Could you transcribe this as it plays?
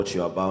What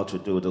you're about to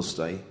do this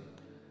day,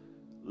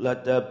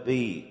 let there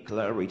be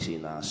clarity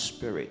in our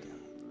spirit.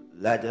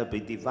 Let there be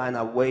divine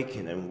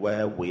awakening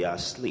where we are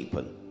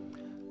sleeping.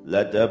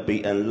 Let there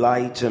be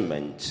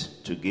enlightenment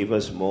to give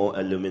us more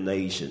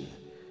illumination.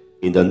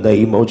 In the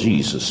name of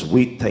Jesus,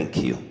 we thank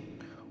you.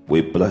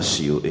 We bless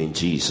you in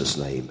Jesus'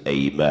 name.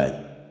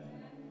 Amen.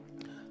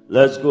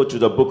 Let's go to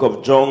the book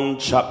of John,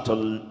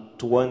 chapter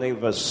 20,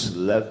 verse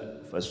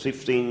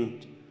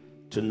 15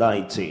 to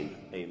 19.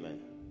 Amen.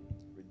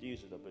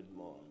 Reduce it a bit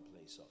more and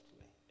play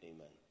softly.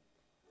 Amen.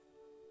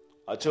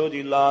 I told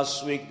you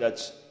last week that.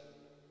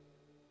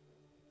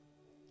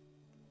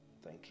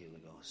 Thank you,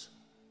 Holy Ghost.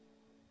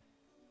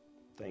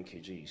 Thank you,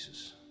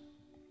 Jesus.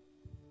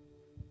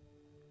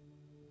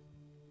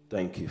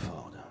 Thank you,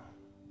 Father.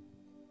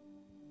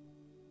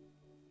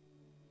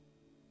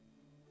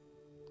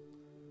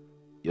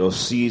 Your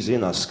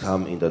season has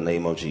come in the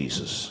name of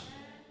Jesus.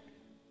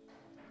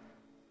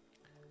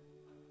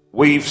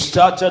 We've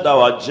started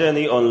our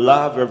journey on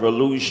Love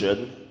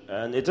Revolution,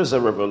 and it is a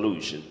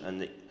revolution.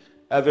 And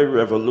every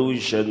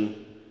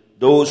revolution,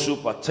 those who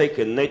partake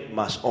in it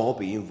must all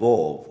be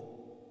involved,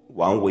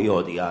 one way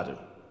or the other.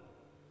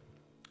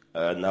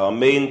 And our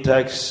main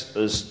text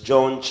is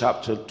John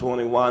chapter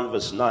 21,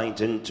 verse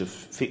 15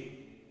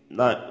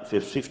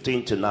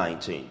 to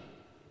 19.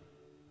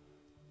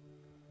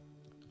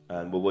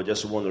 And we will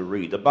just want to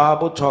read. The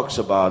Bible talks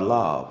about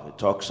love. It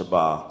talks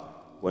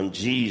about when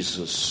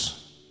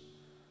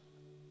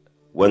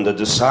the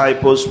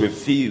disciples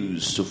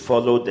refused to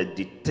follow the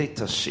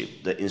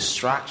dictatorship, the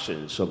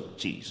instructions of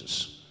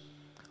Jesus.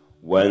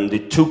 When they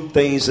took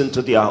things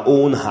into their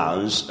own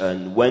hands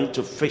and went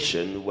to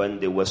fishing when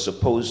they were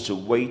supposed to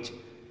wait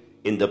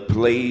in the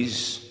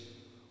place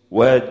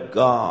where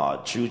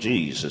God, through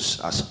Jesus,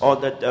 has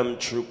ordered them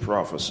through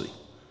prophecy.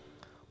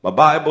 The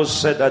Bible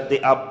said that they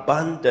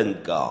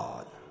abandoned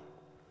God.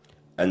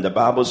 And the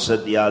Bible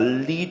said their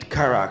lead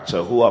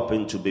character, who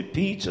happened to be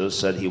Peter,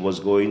 said he was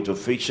going to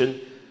fishing,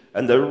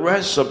 and the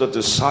rest of the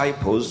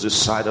disciples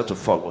decided to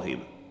follow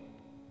him.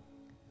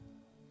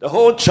 The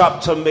whole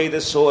chapter made it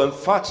so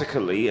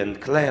emphatically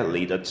and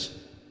clearly that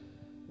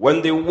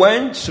when they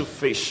went to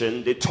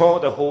fishing, they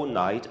toiled the whole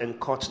night and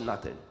caught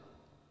nothing.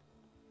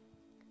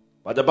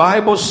 But the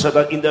Bible said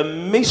that in the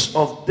midst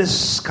of this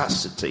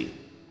scarcity,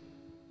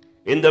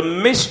 in the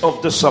midst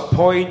of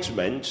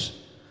disappointment,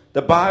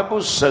 the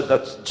Bible said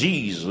that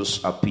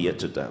Jesus appeared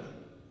to them.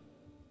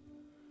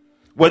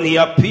 When he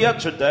appeared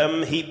to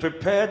them, he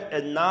prepared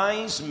a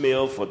nice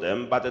meal for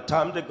them. By the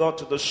time they got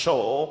to the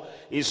shore,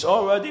 he's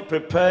already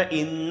prepared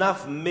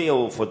enough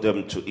meal for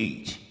them to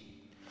eat.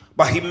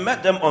 But he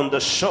met them on the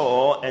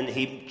shore and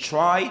he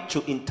tried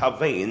to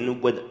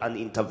intervene with an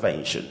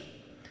intervention.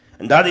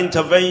 And that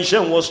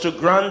intervention was to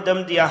grant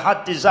them their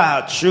heart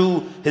desire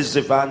through his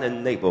divine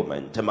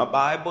enablement. And my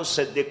Bible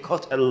said they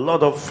caught a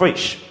lot of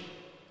fish.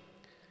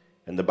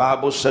 And the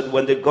Bible said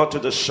when they got to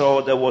the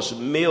shore, there was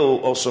meal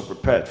also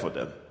prepared for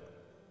them.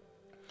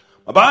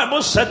 The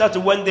Bible said that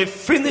when they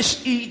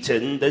finished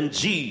eating, then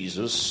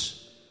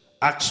Jesus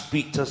asked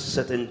Peter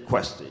certain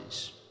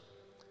questions.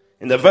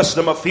 In the verse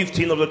number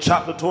 15 of the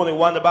chapter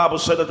 21, the Bible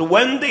said that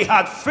when they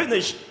had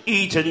finished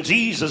eating,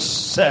 Jesus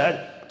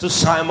said to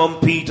Simon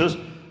Peter,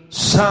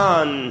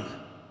 "Son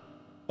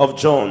of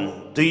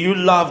John, do you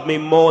love me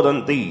more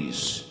than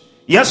these?"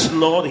 "Yes,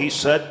 Lord," he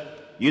said,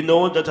 "you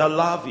know that I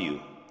love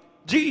you."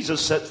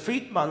 Jesus said,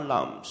 "Feed my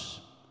lambs."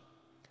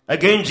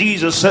 Again,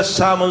 Jesus said,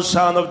 "Simon,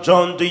 son of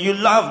John, do you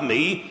love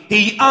me?"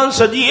 He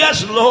answered,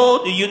 "Yes,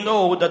 Lord, you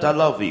know that I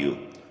love you."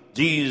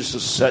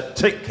 Jesus said,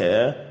 "Take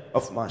care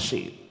of my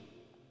sheep."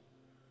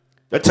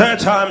 The third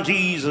time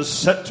Jesus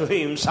said to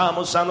him,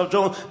 "Simon, son of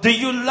John, do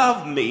you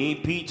love me?"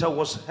 Peter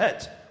was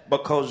hurt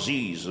because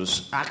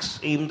Jesus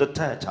asked him the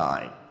third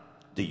time,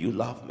 "Do you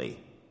love me?"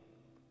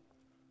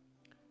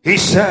 He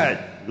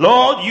said,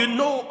 "Lord, you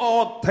know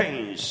all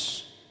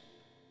things.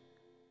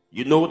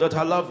 You know that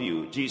I love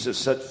you." Jesus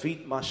said,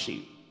 "Feed my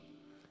sheep."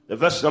 The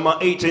verse number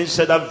 18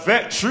 said that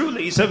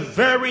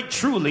very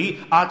truly,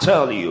 I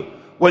tell you,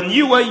 when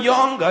you were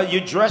younger,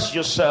 you dressed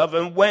yourself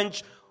and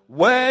went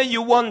where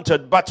you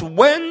wanted. But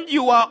when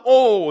you are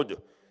old,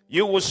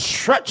 you will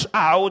stretch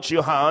out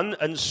your hand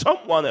and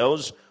someone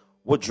else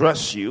will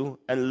dress you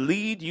and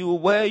lead you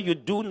where you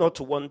do not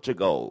want to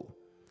go.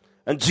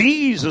 And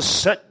Jesus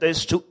said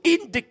this to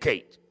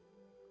indicate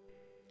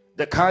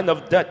the kind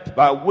of death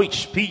by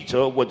which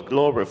Peter would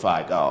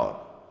glorify God.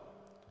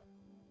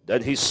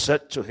 Then he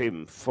said to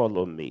him,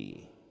 "Follow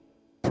me."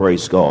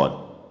 Praise God.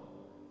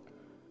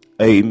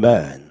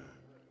 Amen.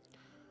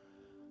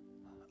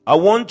 I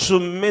want to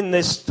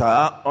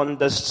minister on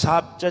the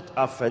subject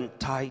of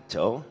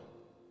entitled,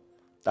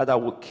 that I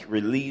will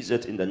release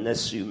it in the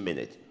next few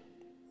minutes.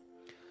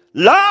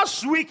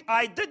 Last week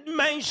I did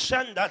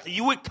mention that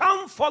we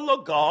can't follow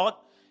God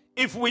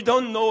if we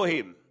don't know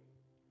him.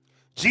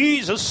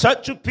 Jesus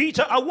said to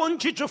Peter, "I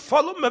want you to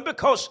follow me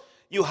because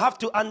you have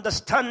to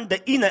understand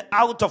the in and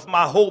out of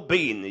my whole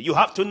being. You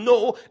have to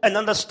know and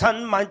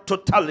understand my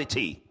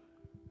totality.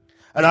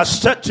 And I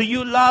said to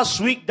you last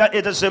week that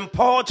it is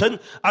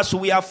important as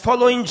we are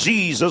following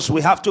Jesus,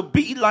 we have to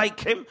be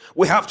like him,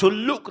 we have to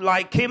look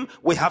like him,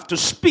 we have to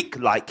speak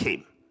like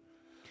him.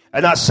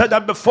 And I said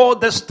that before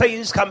these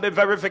things can be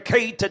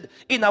verified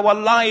in our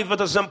life,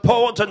 it is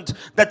important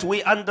that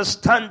we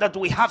understand that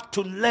we have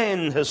to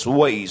learn his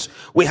ways.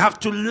 We have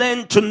to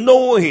learn to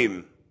know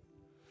him.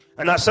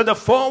 And I said the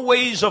 4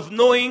 ways of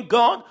knowing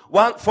God,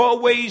 4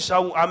 ways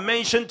I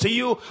mentioned to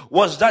you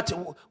was that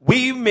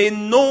we may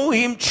know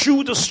him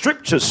through the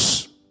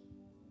scriptures.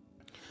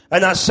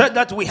 And I said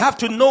that we have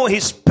to know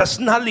his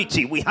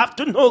personality. We have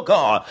to know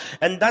God.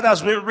 And that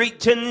has been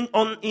written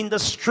in the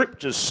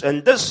scriptures.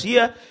 And this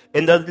year,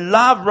 in the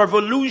love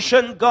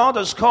revolution, God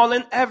is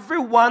calling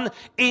everyone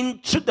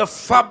into the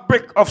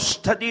fabric of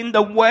studying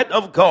the word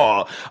of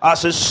God.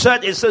 As it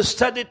said, it's a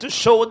study to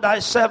show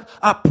thyself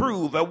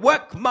approved. A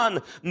workman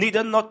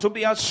needed not to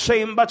be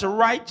ashamed, but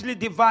rightly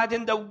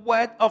dividing the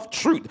word of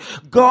truth.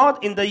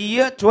 God in the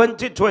year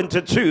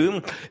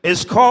 2022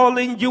 is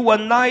calling you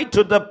and I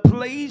to the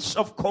place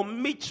of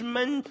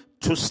commitment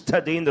to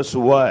studying this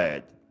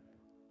word.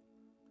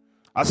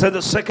 I said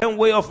the second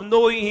way of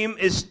knowing him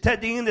is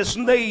studying his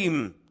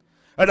name.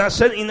 And I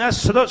said in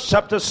Exodus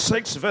chapter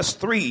 6 verse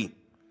 3,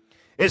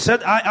 it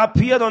said, I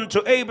appeared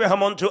unto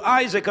Abraham, unto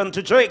Isaac,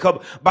 unto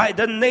Jacob by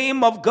the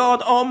name of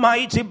God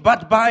Almighty,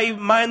 but by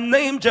my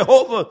name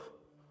Jehovah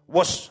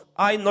was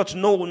I not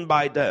known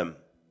by them.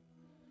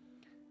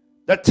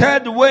 The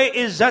third way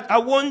is that I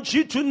want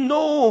you to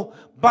know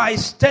by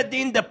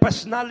studying the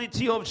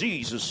personality of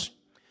Jesus.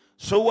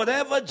 So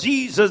whatever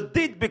Jesus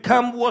did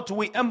become what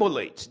we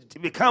emulate,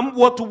 become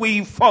what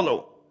we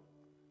follow.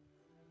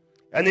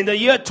 And in the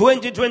year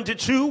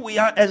 2022, we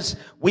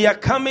are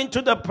coming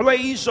to the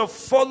place of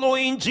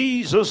following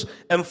Jesus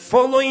and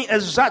following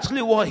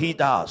exactly what he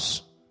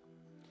does.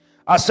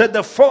 I said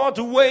the 4th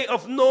way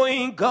of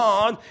knowing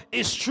God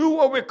is through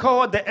what we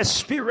call the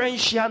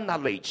experiential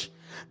knowledge.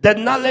 The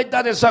knowledge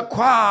that is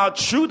acquired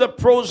through the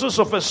process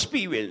of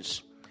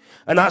experience.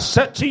 And I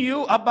said to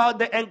you about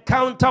the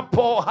encounter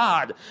Paul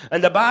had.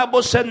 And the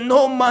Bible said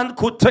no man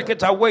could take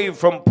it away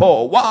from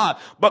Paul. Why?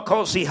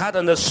 Because he had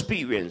an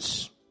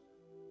experience.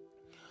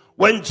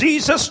 When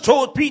Jesus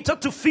told Peter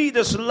to feed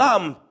his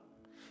lamb,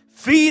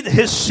 feed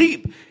his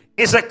sheep,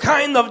 is a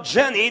kind of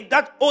journey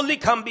that only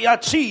can be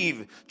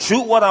achieved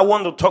through what I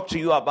want to talk to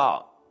you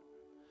about.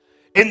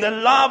 In the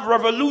love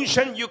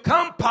revolution, you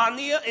can't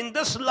pioneer in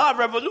this love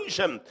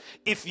revolution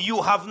if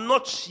you have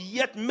not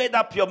yet made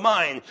up your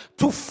mind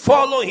to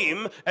follow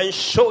him and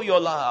show your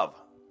love.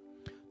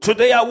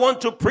 Today I want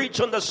to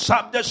preach on the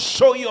subject,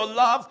 show your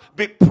love,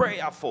 be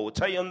prayerful.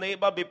 Tell your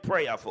neighbor, be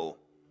prayerful.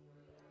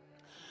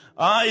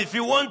 If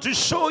you want to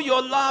show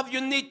your love,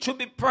 you need to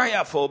be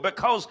prayerful,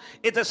 because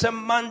it is a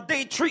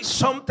mandatory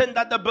something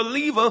that the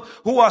believer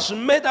who has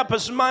made up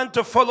his mind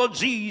to follow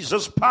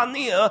Jesus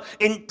pioneer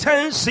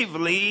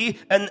intensively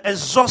and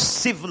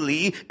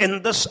exhaustively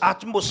in this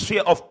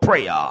atmosphere of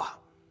prayer.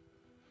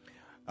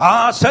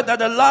 I said that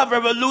the love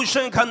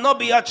revolution cannot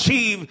be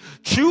achieved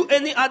through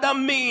any other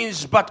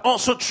means but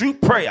also through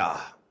prayer.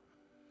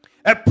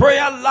 A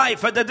prayer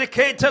life, a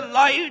dedicated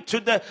life to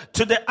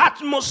the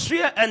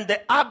atmosphere and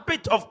the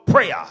habit of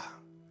prayer.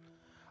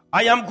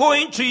 I am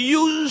going to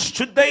use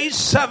today's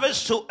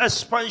service to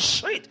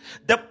expatiate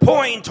the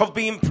point of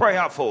being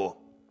prayerful.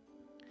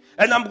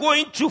 And I'm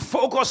going to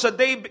focus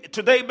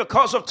today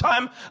because of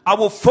time. I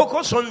will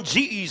focus on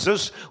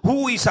Jesus,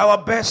 who is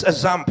our best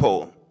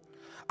example.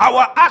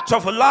 Our act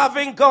of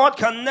loving God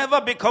can never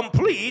be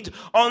complete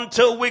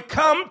until we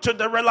come to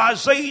the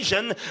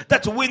realization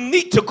that we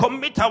need to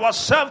commit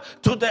ourselves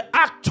to the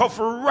act of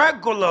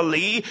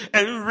regularly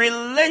and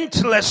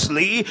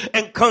relentlessly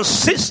and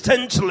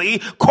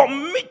consistently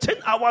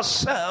committing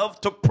ourselves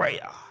to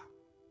prayer.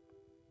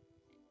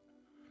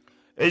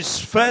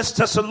 It's 1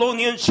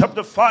 Thessalonians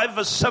chapter 5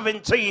 verse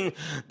 17.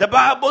 The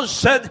Bible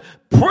said,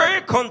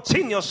 pray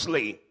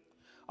continuously.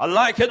 I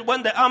like it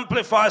when the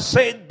Amplifier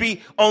said,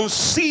 be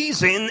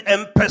unceasing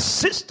and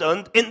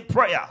persistent in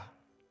prayer.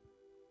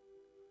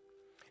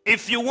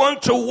 If you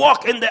want to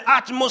walk in the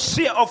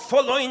atmosphere of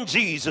following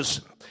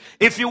Jesus,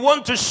 if you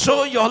want to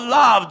show your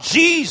love,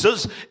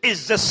 Jesus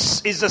is the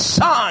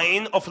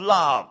sign of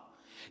love.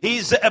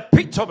 He's the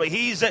epitome.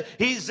 He's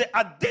the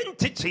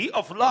identity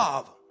of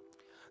love.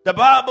 The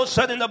Bible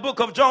said in the book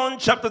of John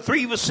chapter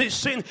 3 verse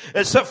 16,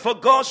 it said, for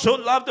God so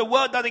loved the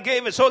world that he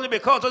gave his only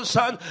begotten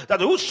Son,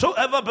 that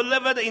whosoever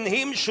believeth in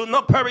him should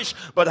not perish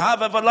but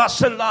have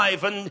everlasting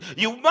life. And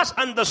you must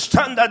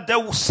understand that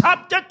the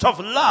subject of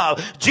love,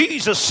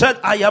 Jesus said,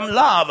 I am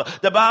love.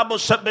 The Bible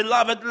said,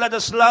 beloved, let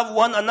us love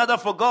one another,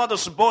 for God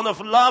is born of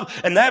love,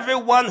 and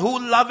everyone who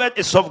loveth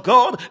is of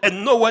God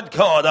and knoweth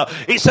God.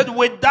 He said,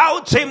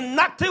 without him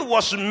nothing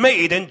was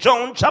made. In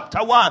John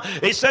chapter 1,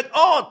 he said,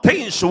 all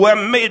things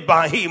were made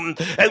by him.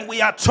 And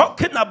we are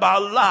talking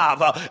about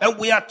love, and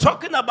we are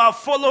talking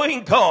about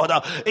following God.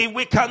 And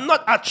we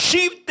cannot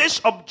achieve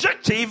this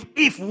objective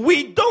if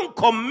we don't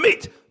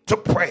commit to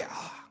prayer.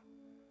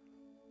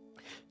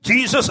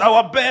 Jesus,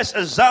 our best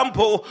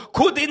example,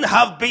 couldn't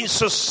have been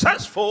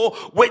successful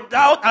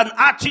without an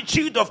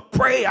attitude of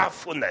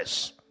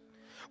prayerfulness.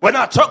 When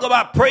I talk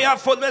about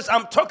prayerfulness,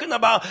 I'm talking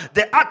about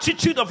the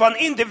attitude of an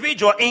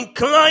individual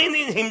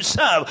inclining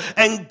himself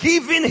and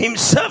giving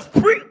himself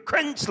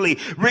frequently,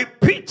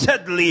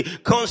 repeatedly,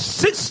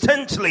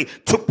 consistently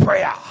to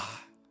prayer.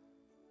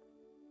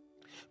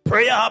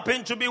 Prayer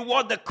happened to be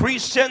what the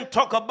Christians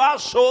talk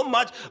about so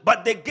much,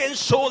 but they gain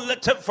so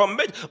little from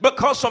it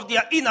because of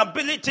their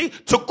inability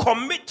to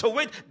commit to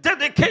it,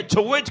 dedicate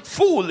to it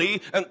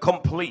fully and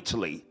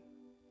completely.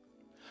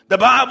 The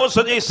Bible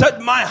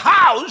said, my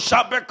house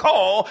shall be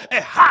called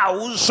a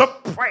house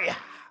of prayer.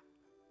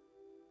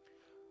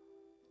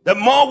 The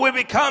more we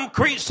become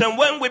Christian,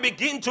 when we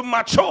begin to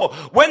mature,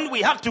 when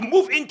we have to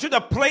move into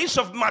the place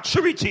of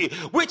maturity,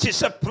 which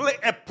is a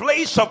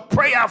place of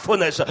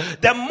prayerfulness,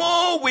 the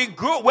more we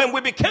grow. When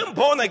we became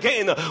born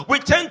again, we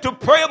tend to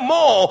pray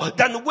more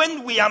than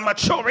when we are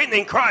maturing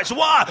in Christ.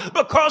 Why?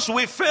 Because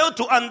we fail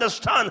to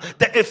understand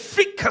the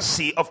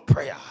efficacy of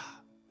prayer.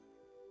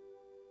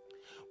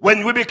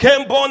 When we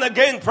became born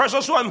again,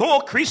 precious one,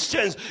 more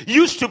Christians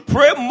used to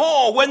pray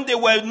more when they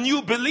were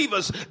new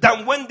believers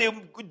than when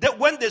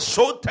they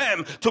sought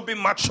them to be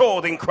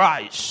matured in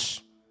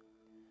Christ.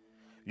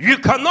 You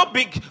cannot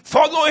be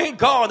following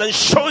God and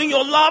showing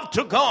your love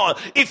to God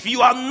if you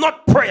are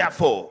not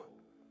prayerful.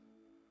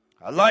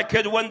 I like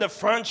it when the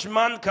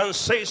Frenchman can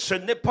say, ce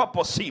n'est pas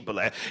possible.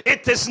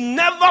 It is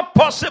never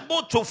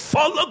possible to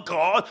follow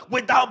God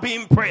without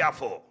being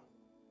prayerful.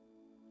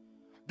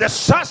 The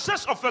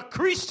success of a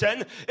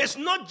Christian is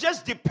not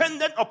just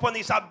dependent upon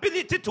his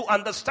ability to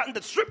understand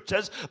the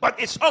scriptures, but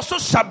it's also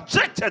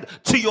subjected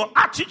to your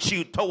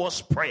attitude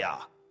towards prayer.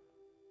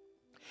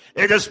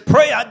 It is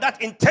prayer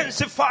that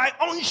intensifies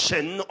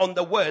unction on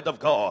the word of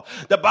God.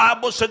 The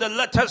Bible said the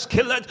letters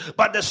kill it,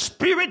 but the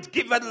spirit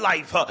giveth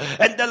life.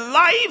 And the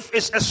life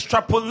is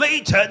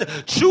extrapolated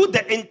through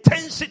the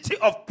intensity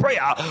of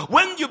prayer.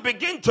 When you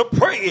begin to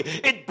pray,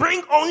 it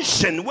brings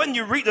unction when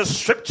you read the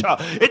scripture.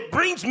 It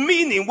brings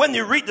meaning when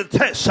you read the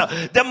text.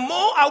 The more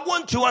I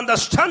want to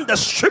understand the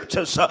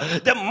scriptures,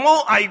 the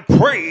more I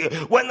pray.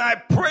 When I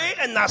pray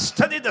and I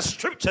study the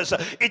scriptures,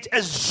 it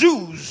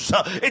exudes.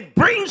 It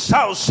brings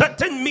out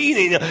certain meaning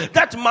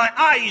that my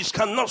eyes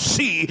cannot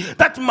see,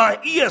 that my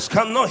ears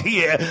cannot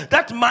hear,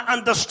 that my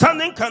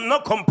understanding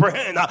cannot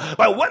comprehend.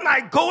 But when I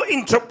go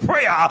into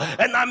prayer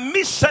and I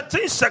miss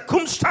certain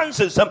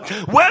circumstances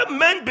where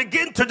men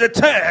begin to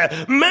deter,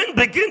 men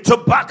begin to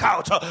back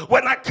out.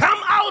 When I come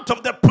out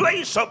of the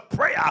place of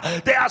prayer,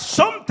 there are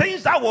some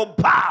things that will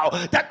bow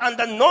that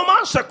under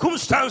normal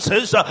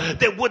circumstances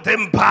they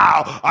wouldn't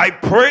bow. I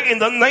pray in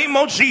the name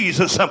of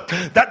Jesus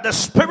that the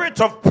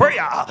spirit of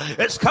prayer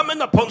is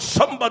coming upon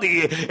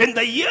somebody in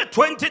the year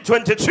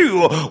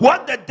 2022.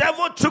 What the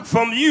devil took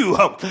from you,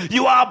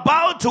 you are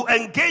about to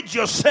engage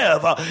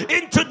yourself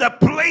into the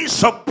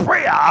place of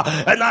prayer.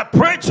 And I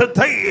pray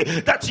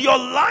today that your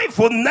life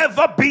will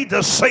never be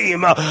the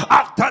same.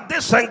 After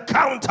this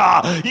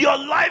encounter, your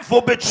life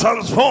will be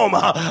transformed.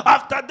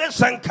 After this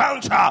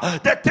encounter,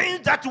 the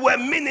things that were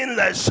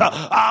meaningless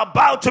are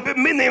about to be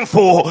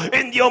meaningful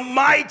in your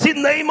mighty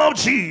name of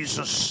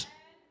Jesus.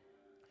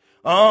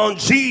 Oh,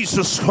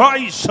 Jesus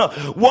Christ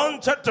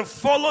wanted to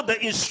follow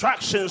the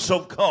instructions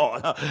of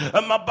God.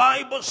 And my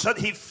Bible said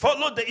he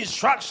followed the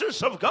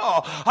instructions of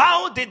God.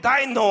 How did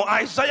I know?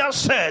 Isaiah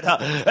said,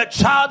 a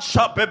child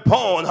shall be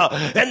born.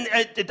 And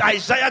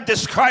Isaiah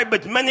described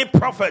it. Many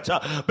prophets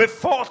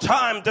before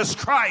time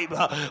described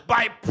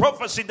by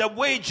prophecy the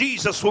way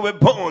Jesus will be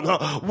born,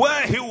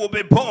 where he will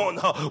be born,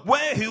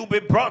 where he will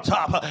be brought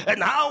up,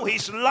 and how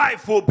his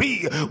life will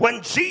be.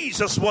 When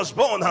Jesus was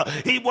born,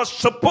 he was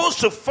supposed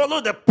to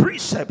follow the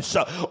precepts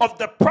of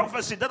the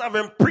prophecy that have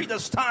been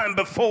predestined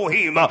before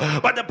him.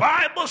 But the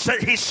Bible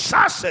said his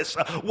success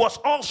was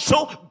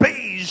also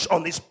based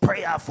on his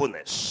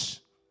prayerfulness.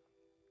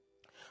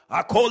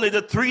 I call it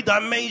the three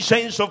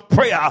dimensions of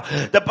prayer.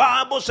 The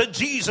Bible said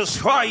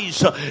Jesus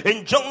Christ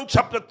in John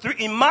chapter 3,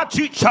 in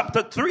Matthew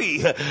chapter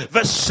 3,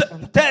 verse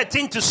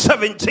 13 to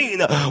 17,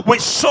 we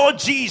saw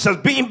Jesus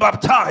being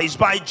baptized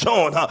by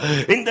John.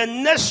 In the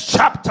next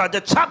chapter,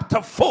 the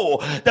chapter 4,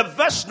 the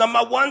verse number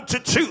 1 to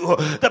 2,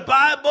 the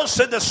Bible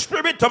said the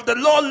Spirit of the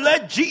Lord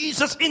led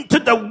Jesus into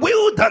the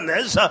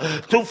wilderness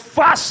to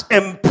fast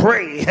and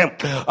pray.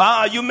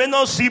 You may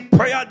not see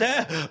prayer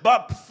there,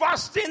 but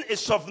fasting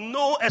is of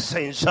no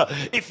essence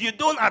if you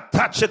don't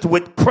attach it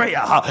with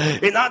prayer.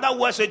 In other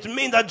words, it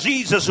means that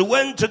Jesus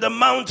went to the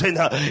mountain,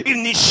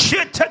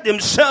 initiated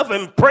himself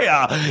in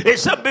prayer. He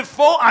said,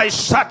 before I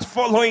start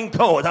following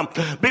God,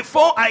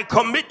 before I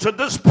commit to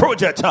this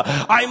project,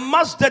 I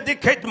must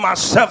dedicate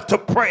myself to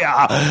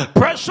prayer.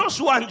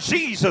 Precious one,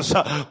 Jesus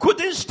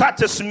couldn't start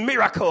his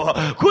miracle,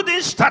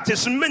 couldn't start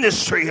his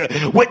ministry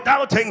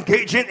without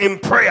engaging in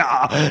prayer.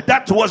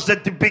 That was the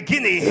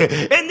beginning.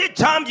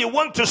 Anytime you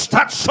want to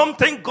start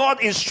something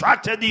God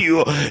instructed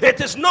you,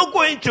 It is not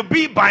going to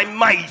be by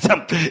might.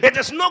 It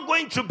is not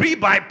going to be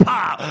by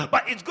power,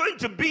 but it's going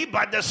to be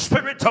by the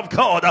Spirit of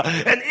God.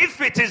 And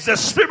if it is the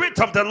Spirit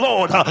of the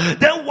Lord,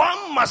 then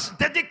one must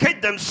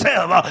dedicate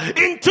themselves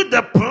into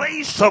the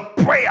place of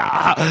prayer.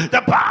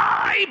 The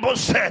Bible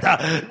said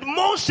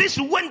Moses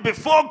went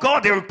before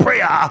God in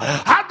prayer,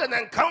 had an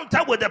encounter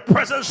with the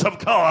presence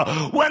of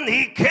God. When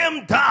he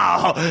came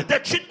down, the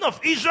children of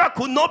Israel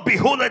could not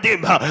behold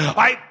him.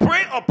 I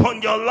pray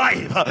upon your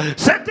life,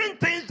 certain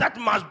things that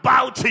must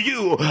bow to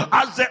you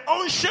as the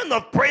unction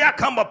of prayer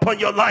come upon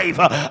your life.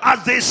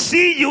 As they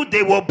see you,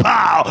 they will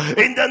bow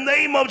in the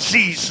name of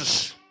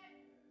Jesus.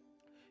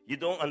 You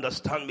don't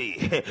understand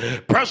me.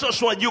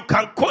 Precious one, you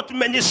can quote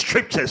many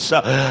scriptures.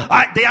 There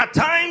are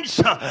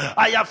times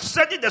I have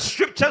studied the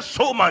scriptures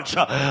so much,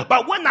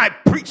 but when I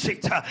preach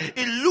it,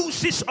 it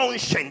loses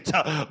unction.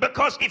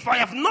 Because if I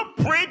have not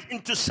prayed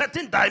into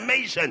certain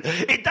dimension,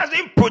 it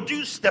doesn't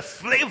produce the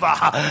flavor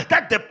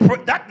that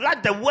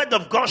the word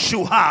of God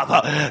should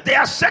have. There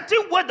are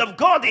certain word of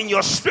God in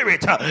your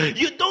spirit.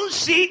 You don't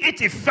see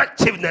its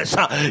effectiveness.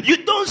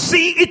 You don't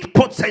see its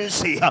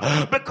potency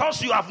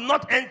because you have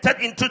not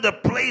entered into the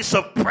place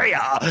of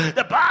prayer.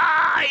 The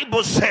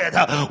Bible said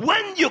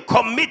when you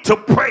commit to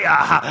prayer,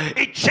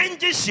 it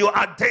changes your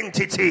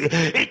identity.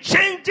 It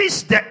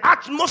changes the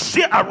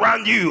atmosphere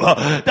around you.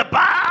 The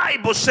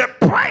Bible said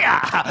prayer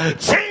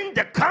changed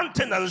the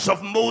countenance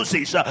of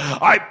Moses.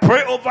 I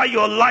pray over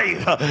your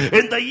life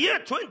in the year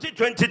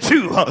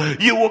 2022,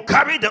 you will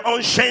carry the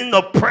unction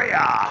of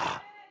prayer.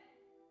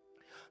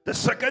 The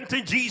second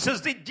thing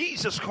Jesus did,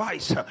 Jesus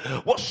Christ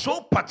was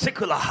so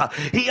particular.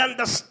 He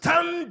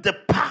understood the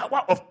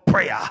power of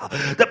prayer.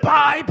 The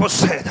Bible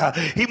said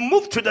he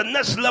moved to the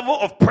next level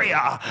of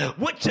prayer,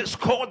 which is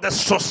called the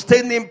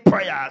sustaining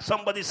prayer.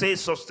 Somebody say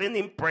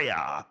sustaining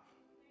prayer.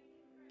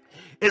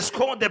 It's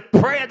called the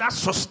prayer that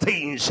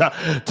sustains.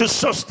 To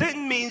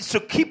sustain means to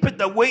keep it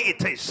the way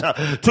it is.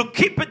 To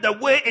keep it the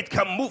way it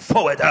can move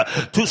forward.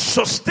 To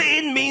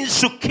sustain means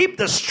to keep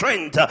the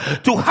strength,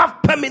 to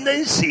have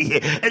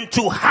permanency, and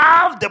to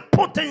have the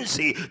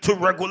potency to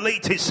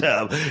regulate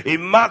itself.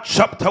 In Mark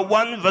chapter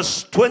 1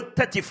 verse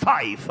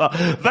 35,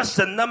 verse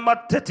the number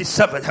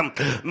 37.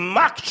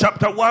 Mark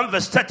chapter 1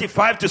 verse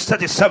 35 to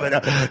 37.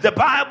 The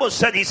Bible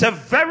said, he said,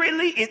 very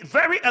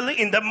early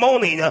in the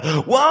morning,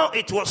 while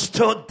it was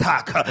still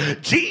dark,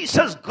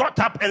 Jesus got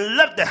up and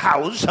left the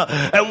house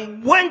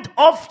and went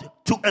off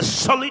to a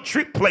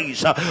solitary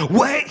place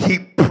where he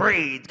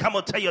prayed. Come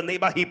on, tell your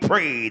neighbor, he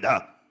prayed.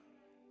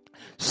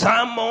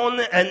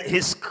 Simon and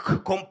his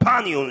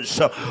companions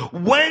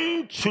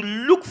went to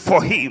look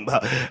for him,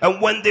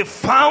 and when they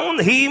found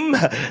him,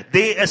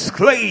 they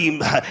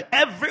exclaimed,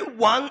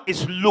 "Everyone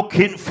is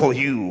looking for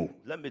you."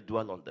 Let me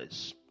dwell on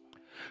this.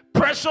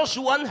 Precious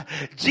one,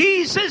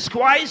 Jesus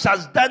Christ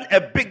has done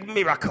a big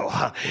miracle.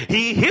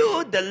 He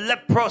healed the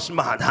leprous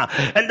man,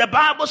 and the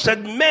Bible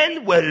said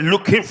men were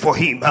looking for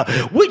him,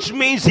 which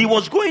means he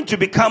was going to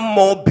become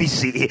more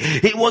busy.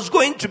 He was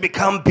going to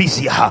become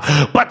busier.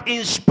 But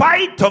in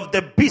spite of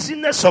the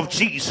busyness of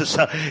Jesus,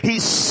 he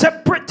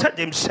separated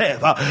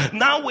himself.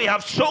 Now we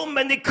have so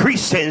many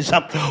Christians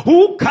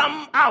who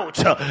come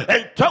out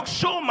and talk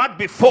so much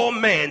before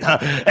men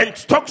and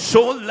talk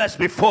so less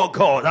before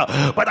God.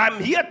 But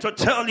I'm here to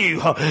tell you,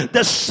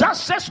 the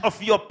success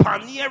of your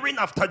pioneering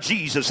after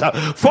Jesus,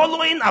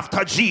 following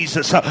after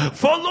Jesus,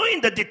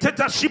 following the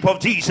dictatorship of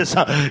Jesus,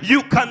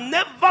 you can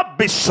never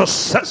be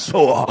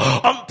successful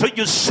until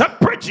you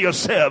separate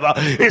yourself.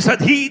 It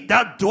said, he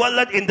that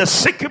dwelleth in the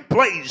secret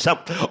place of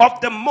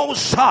the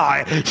Most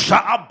High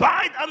shall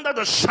abide under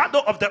the shadow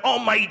of the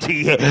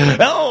Almighty.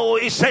 Oh,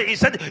 he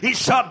said, he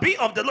shall be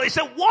of the Lord. He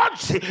said, what?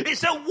 He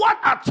said, what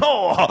at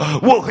all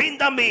will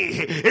hinder me?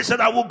 He said,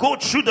 I will go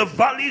through the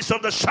valleys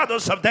of the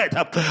shadows of death.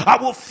 I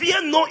will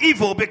fear no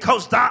evil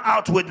because thou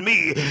art with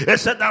me. He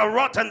said, thou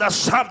rod and thou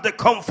staff they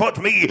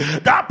comfort me.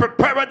 Thou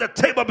preparest the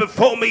table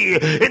before me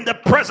in the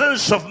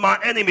presence of my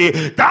enemy.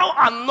 Thou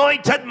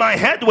anointed my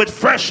head with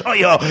fresh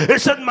oil. He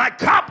said, my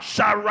cup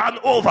shall run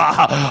over.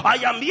 I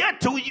am here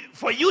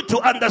for you to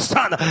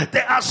understand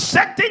there are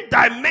certain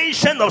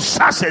dimensions of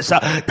success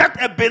that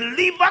a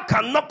believer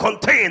cannot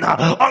contain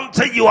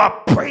until you are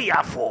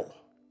prayerful.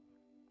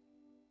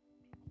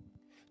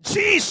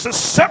 Jesus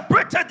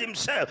separated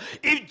himself.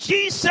 If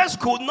Jesus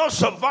could not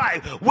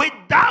survive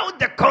without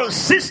the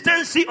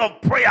consistency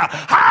of prayer,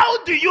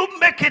 how do you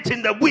make it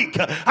in the week?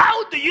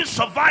 How do you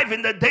survive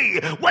in the day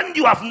when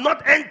you have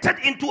not entered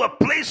into a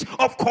place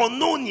of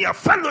koinonia,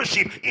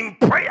 fellowship in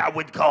prayer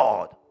with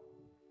God?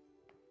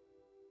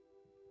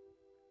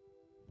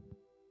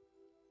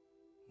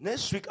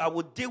 Next week I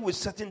will deal with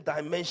certain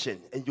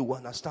dimension and you will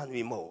understand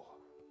me more.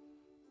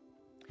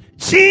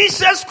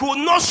 Jesus could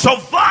not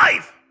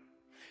survive.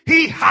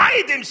 He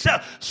hid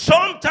himself.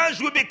 Sometimes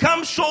we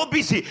become so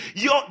busy.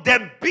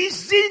 The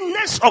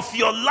busyness of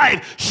your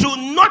life should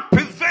not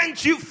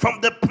prevent you from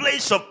the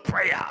place of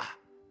prayer.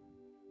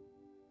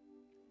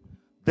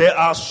 There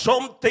are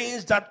some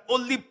things that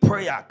only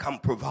prayer can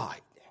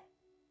provide.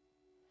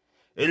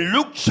 In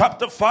Luke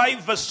chapter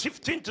 5 verse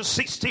 15 to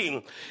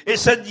 16, it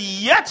said,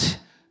 yet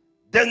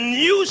the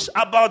news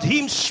about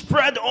him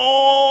spread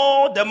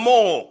all the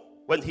more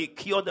when he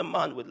cured a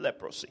man with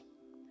leprosy.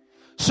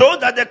 So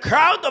that the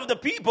crowd of the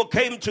people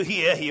came to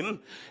hear him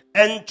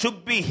and to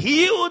be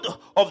healed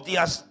of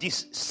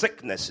these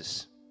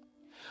sicknesses.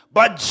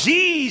 But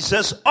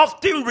Jesus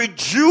often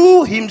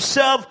withdrew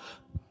himself.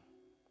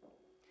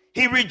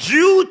 He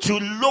withdrew to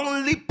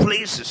lonely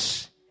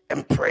places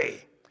and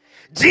prayed.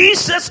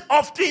 Jesus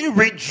often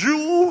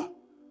withdrew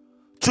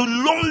to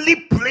lonely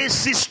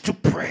places to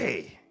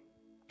pray.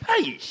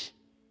 Hey,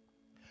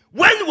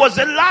 when was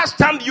the last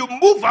time you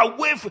moved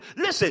away from...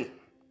 Listen,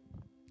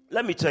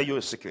 let me tell you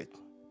a secret.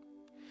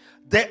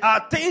 There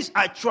are things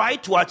I try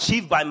to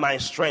achieve by my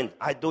strength.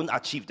 I don't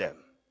achieve them.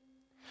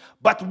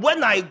 But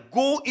when I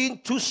go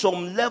into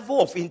some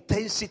level of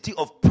intensity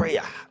of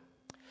prayer,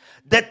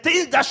 the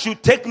thing that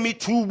should take me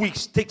 2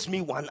 weeks takes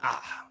me 1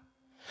 hour.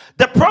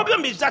 The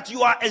problem is that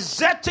you are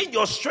exerting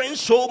your strength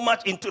so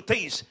much into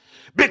things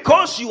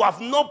because you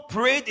have not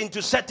prayed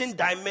into certain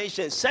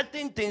dimensions.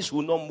 Certain things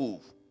will not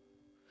move.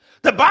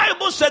 The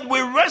Bible said we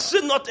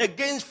wrestle not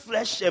against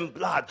flesh and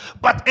blood,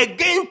 but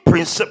against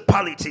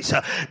principalities.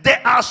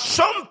 There are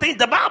some things,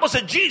 the Bible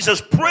said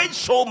Jesus prayed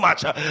so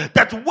much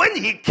that when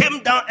he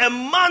came down, a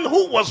man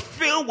who was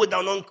filled with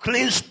an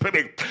unclean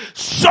spirit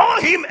saw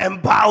him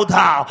and bowed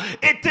down.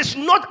 It is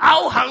not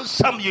how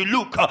handsome you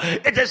look.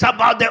 It is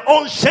about the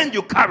own sin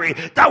you carry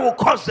that will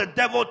cause the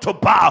devil to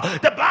bow.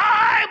 The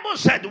Bible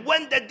said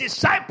when the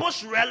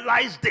disciples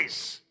realized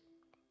this,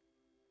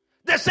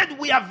 they said,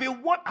 we have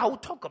been what? I will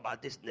talk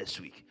about this next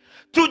week.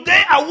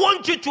 Today, I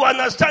want you to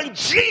understand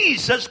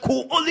Jesus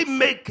could only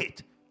make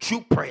it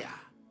through prayer.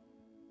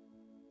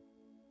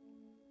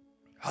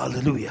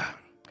 Hallelujah.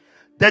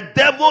 The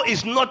devil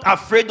is not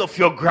afraid of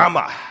your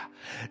grammar.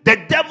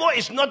 The devil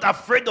is not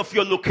afraid of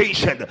your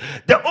location.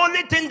 The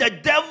only thing the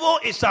devil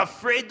is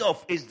afraid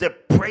of is the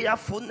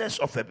prayerfulness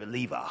of a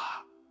believer.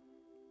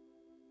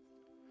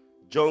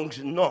 John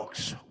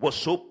Knox was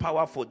so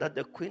powerful that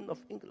the Queen of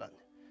England,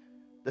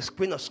 the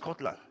Queen of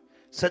Scotland,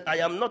 said, I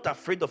am not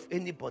afraid of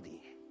anybody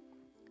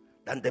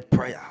than the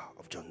prayer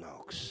of John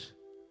Knox.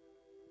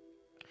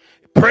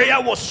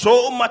 Prayer was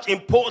so much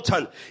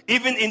important,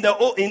 even in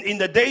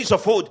the days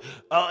of old,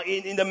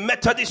 in the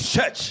Methodist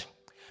Church.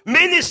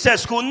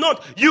 Ministers could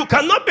not, you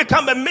cannot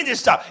become a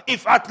minister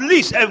if at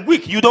least a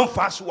week you don't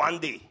fast 1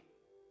 day.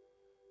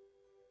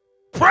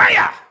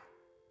 Prayer.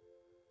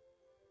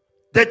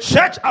 The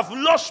church have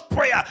lost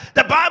prayer.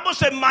 The Bible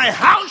said, my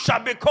house shall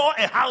be called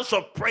a house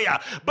of prayer.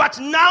 But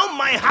now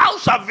my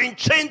house have been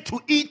chained to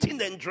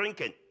eating and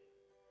drinking.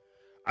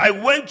 I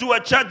went to a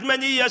church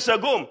many years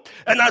ago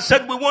and I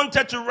said, we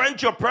wanted to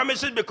rent your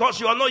premises because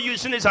you are not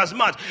using it as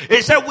much.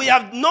 He said, we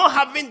have not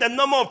having the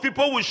number of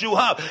people we should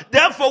have.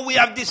 Therefore, we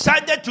have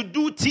decided to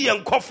do tea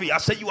and coffee. I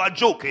said, you are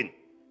joking.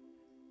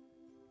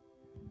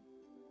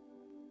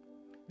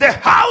 The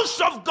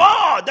house of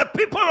God, the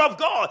people of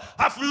God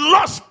have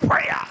lost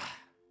prayer.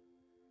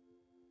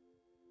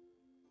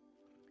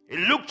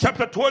 In Luke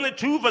chapter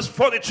 22 verse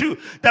 42,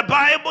 the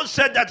Bible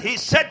said that he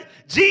said,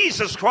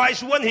 Jesus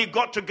Christ, when he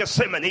got to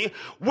Gethsemane,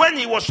 when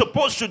he was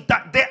supposed to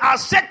die, there are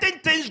certain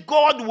things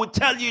God will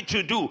tell you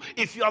to do.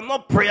 If you are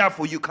not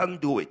prayerful, you can't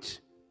do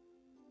it.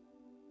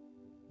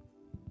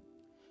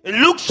 In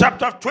Luke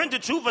chapter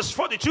 22 verse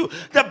 42,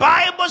 the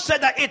Bible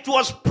said that it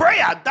was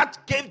prayer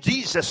that gave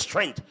Jesus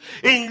strength.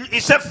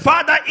 He said,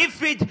 Father,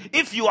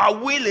 if you are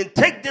willing,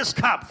 take this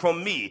cup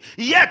from me.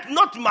 Yet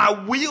not my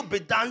will be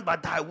done,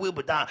 but thy will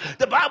be done.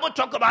 The Bible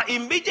talks about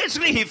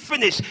immediately he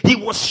finished, he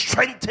was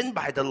strengthened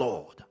by the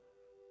Lord.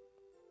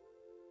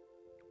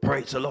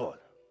 Praise the Lord.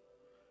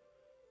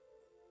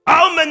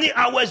 How many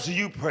hours do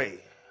you pray?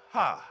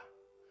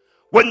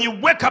 When you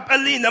wake up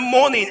early in the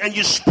morning and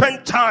you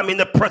spend time in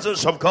the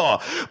presence of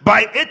God,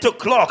 by 8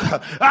 o'clock,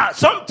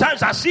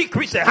 sometimes I see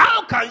Christians,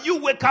 how can you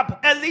wake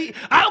up early?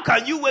 How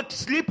can you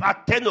sleep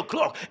at 10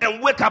 o'clock and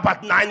wake up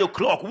at 9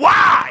 o'clock?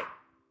 Why?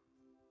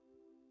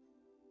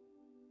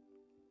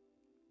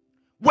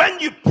 When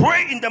you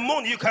pray in the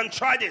morning, you can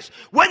try this.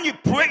 When you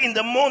pray in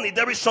the morning,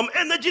 there is some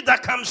energy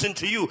that comes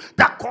into you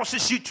that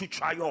causes you to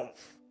triumph.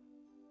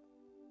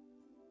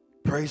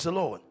 Praise the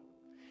Lord.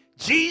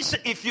 Jesus,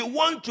 if you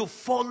want to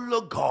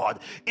follow God,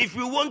 if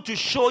you want to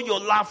show your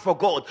love for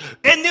God,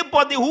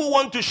 anybody who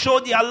wants to show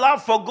their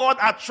love for God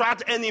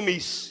attract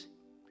enemies.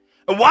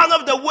 And one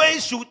of the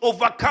ways you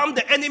overcome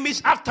the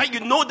enemies after you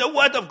know the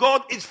word of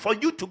God is for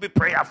you to be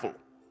prayerful.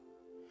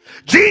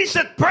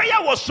 Jesus' prayer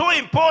was so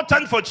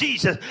important for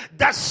Jesus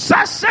that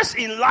success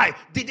in life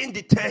didn't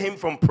deter him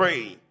from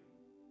praying.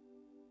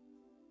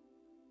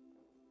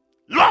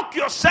 Lock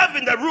yourself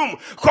in the room.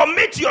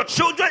 Commit your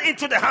children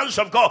into the hands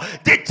of God.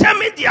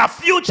 Determine their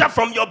future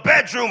from your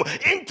bedroom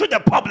into the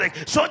public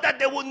so that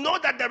they will know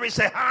that there is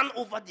a hand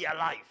over their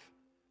life.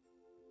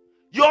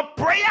 Your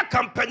prayer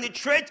can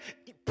penetrate.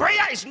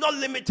 Prayer is not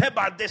limited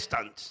by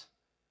distance.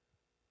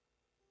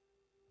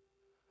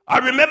 I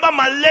remember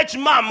my late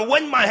mom,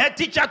 when my head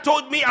teacher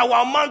told me I will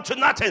amount to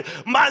nothing.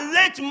 My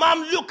late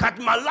mom looked at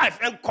my life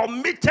and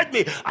committed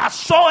me. I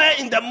saw her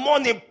in the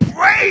morning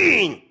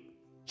praying.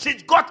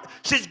 She's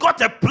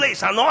got a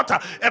place, an altar,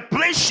 a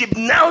place she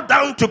knelt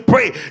down to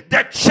pray.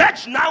 The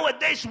church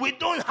nowadays, we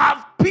don't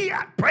have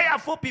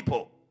prayerful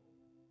people.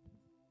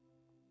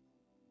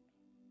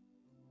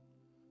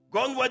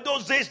 Gone were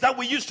those days that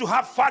we used to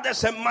have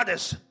fathers and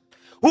mothers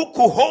who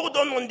could hold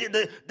on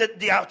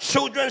their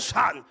children's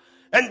hand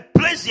and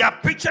place their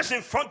pictures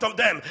in front of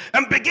them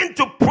and begin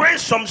to pray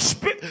some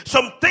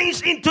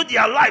things into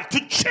their life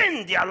to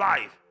change their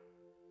life.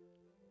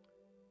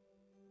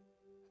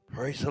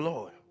 Praise the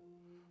Lord.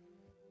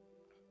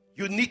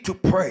 You need to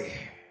pray.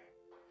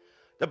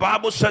 The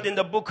Bible said in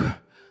the book,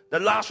 the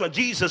last one,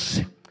 Jesus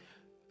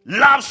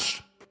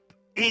loves.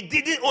 He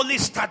didn't only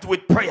start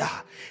with prayer.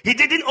 He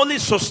didn't only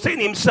sustain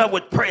himself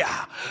with prayer,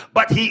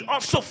 but he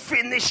also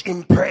finished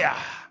in prayer.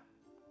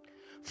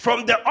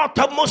 From the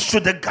uttermost to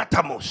the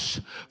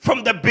guttermost,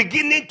 from the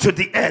beginning to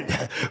the end,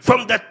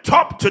 from the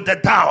top to the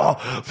down,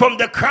 from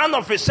the crown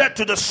of his head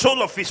to the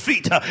sole of his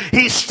feet,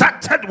 he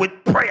started with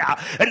prayer.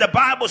 And the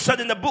Bible said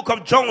in the book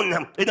of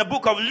John, in the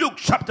book of Luke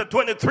chapter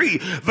 23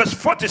 verse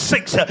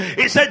 46,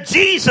 it said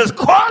Jesus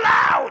called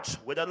out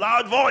with a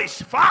loud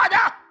voice,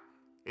 Father,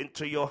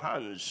 into your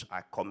hands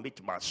I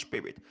commit my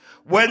spirit.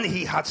 When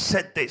he had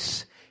said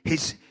this,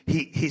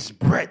 his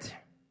bread,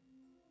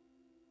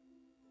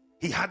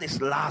 he had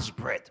his last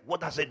breath.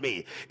 What does it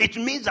mean? It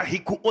means that he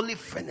could only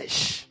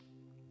finish.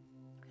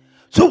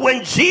 So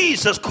when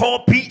Jesus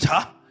called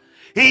Peter,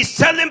 he's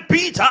telling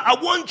Peter, I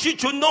want you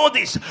to know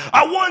this.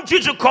 I want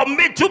you to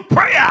commit to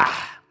prayer.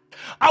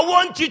 I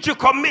want you to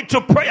commit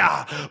to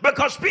prayer.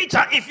 Because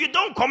Peter, if you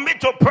don't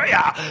commit to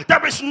prayer,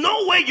 there is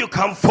no way you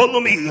can follow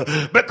me.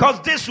 Because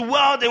this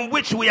world in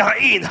which we are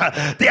in,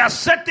 there are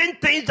certain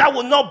things that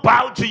will not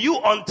bow to you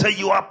until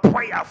you are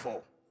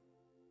prayerful.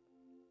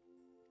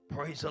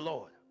 Praise the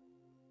Lord.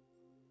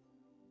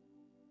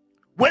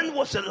 When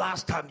was the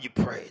last time you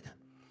prayed?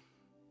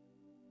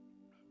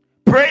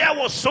 Prayer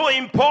was so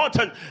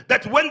important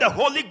that when the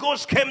Holy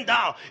Ghost came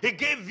down, he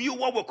gave you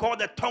what we call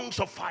the tongues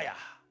of fire.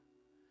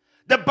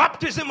 The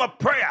baptism of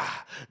prayer,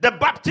 the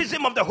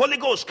baptism of the Holy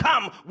Ghost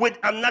come with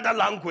another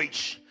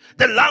language.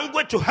 The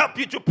language to help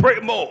you to pray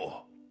more.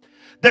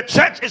 The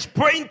church is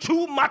praying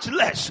too much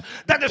less.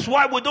 That is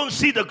why we don't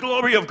see the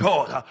glory of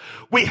God.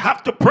 We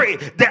have to pray.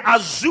 The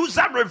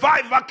Azusa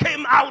revival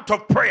came out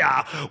of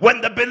prayer. When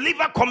the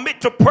believer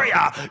commit to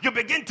prayer, you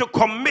begin to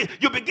commit,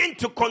 you begin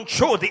to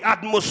control the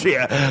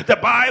atmosphere. The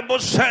Bible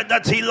said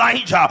that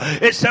Elijah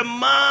is a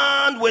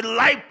man with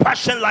like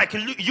passion like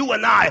you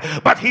and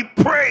I, but he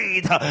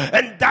prayed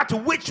and that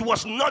which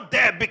was not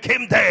there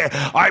became there.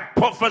 I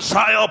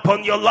prophesy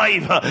upon your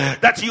life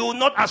that you will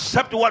not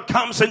accept what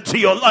comes into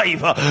your life,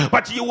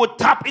 but you will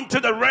tap into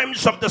the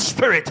realms of the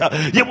Spirit.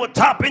 You will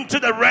tap into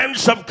the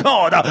realms of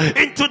God,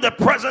 into the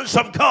presence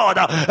of God,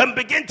 and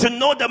begin to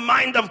know the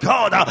mind of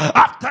God.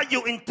 After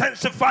you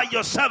intensify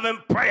yourself in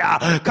prayer,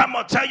 come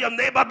on, tell your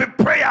neighbor, be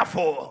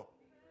prayerful.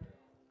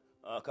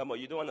 Come on,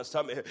 you don't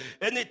understand me.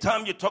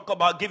 Anytime you talk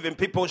about giving,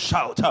 people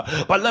shout.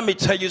 But let me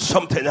tell you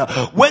something.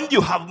 When you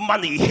have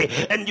money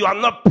and you are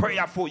not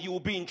prayerful, you will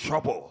be in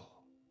trouble.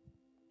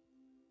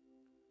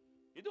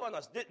 You don't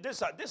understand.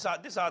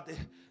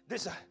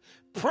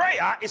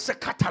 Prayer is a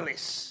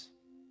catalyst.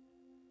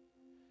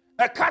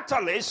 A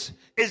catalyst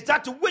is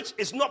that which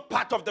is not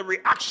part of the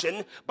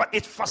reaction, but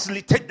it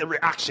facilitates the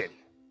reaction.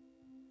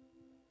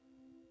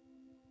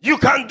 You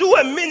can do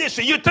a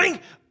ministry. You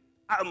think,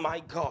 oh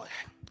my God.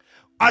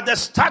 At the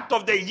start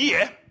of the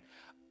year,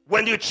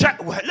 when you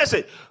check,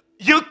 listen,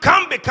 you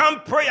can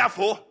become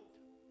prayerful.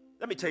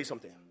 Let me tell you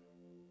something.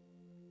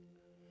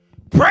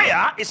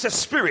 Prayer is a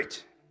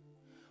spirit.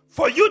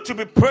 For you to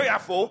be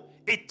prayerful,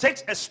 it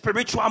takes a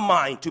spiritual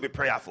mind to be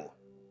prayerful.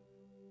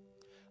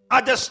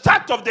 At the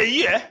start of the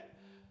year,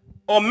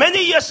 or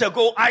many years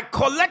ago, I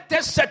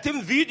collected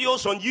certain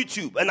videos on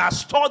YouTube and I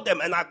stored them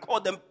and I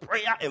called them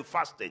prayer and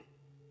fasting.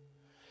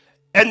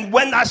 And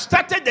when I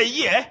started the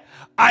year,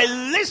 I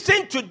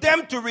listened to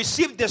them to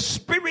receive the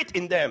Spirit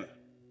in them.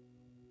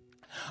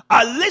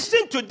 I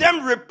listened to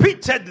them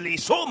repeatedly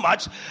so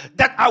much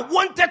that I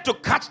wanted to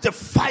catch the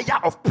fire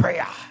of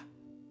prayer.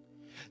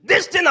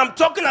 This thing I'm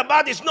talking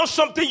about is not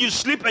something you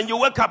sleep and you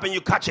wake up and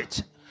you catch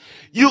it.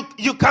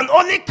 You can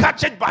only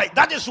catch it by,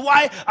 that is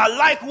why I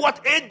like what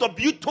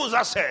A.W.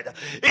 Tozer said.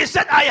 He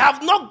said, I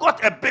have not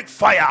got a big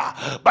fire,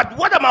 but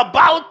what I'm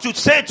about to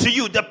say to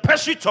you, the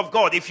Pursuit of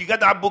God, if you get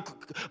that book,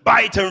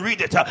 buy it and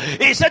read it.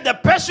 He said, the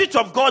Pursuit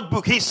of God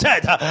book, he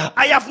said,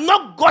 I have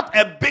not got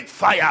a big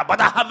fire, but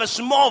I have a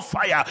small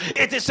fire.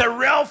 It is a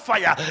real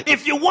fire.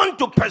 If you want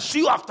to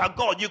pursue after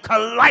God, you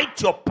can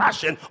light your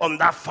passion on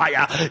that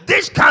fire.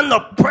 This kind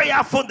of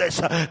prayerfulness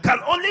can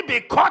only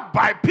be caught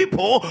by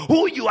people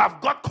who you have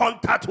got contact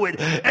contact with.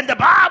 And the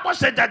Bible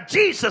said that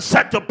Jesus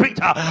said to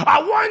Peter,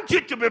 I want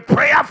you to be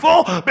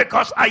prayerful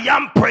because I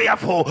am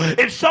prayerful.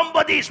 If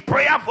somebody is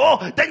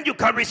prayerful, then you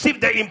can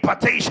receive the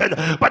impartation.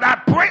 But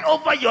I pray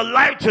over your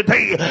life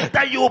today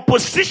that you will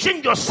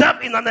position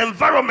yourself in an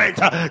environment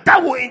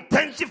that will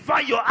intensify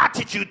your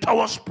attitude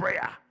towards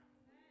prayer.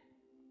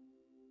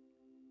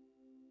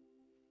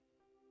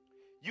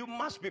 You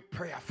must be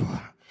prayerful.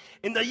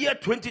 In the year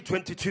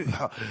 2022,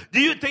 do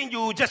you think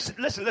you just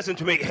listen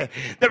to me?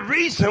 The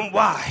reason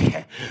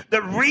why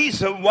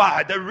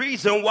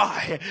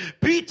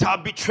Peter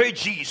betrayed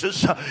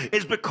Jesus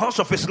is because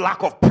of his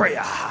lack of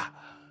prayer.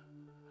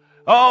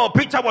 Oh,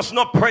 Peter was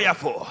not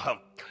prayerful.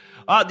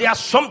 There are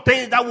some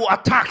things that will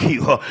attack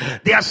you.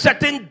 There are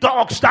certain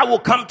dogs that will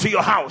come to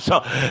your house,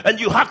 and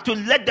you have to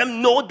let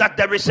them know that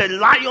there is a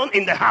lion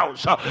in the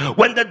house.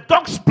 When the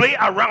dogs play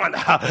around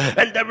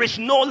and there is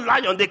no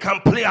lion, they can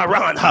play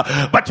around.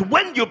 But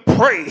when you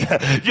pray,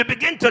 you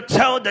begin to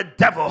tell the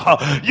devil,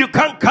 you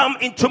can't come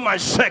into my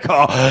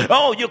circle.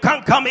 Oh, you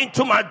can't come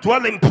into my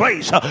dwelling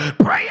place.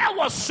 Prayer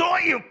was so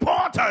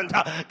important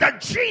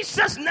that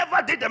Jesus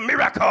never did a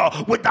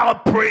miracle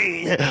without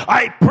praying.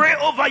 I pray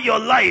over your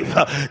life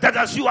that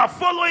as you are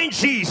following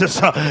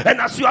Jesus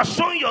and as you are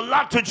showing your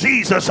love to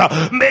Jesus,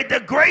 may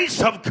the grace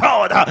of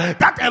God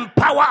that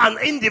empower an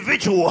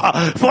individual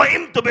for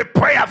him to be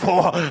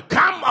prayerful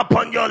come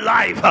upon your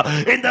life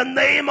in the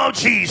name of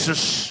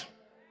Jesus.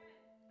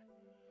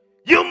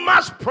 You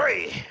must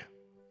pray.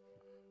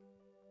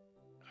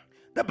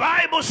 The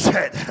Bible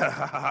said,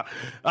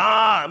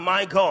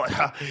 my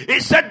God,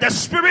 it said the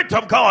Spirit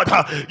of God,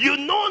 you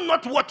know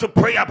not what to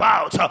pray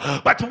about,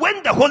 but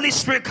when the Holy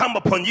Spirit come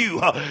upon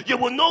you, you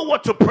will know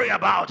what to pray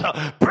about.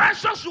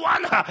 Precious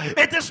one,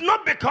 it is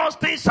not because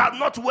things are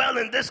not well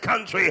in this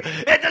country,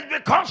 it is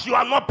because you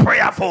are not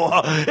prayerful.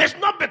 It's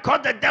not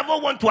because the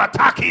devil want to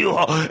attack you,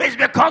 it's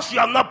because you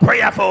are not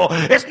prayerful.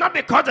 It's not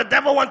because the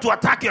devil want to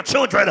attack your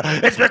children,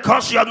 it's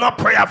because you are not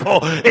prayerful.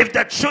 If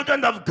the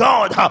children of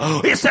God,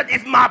 he said,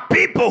 if my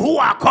people who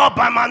are called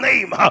by my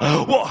name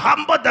will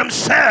humble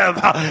themselves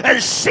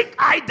and seek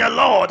I the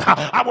Lord,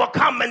 I will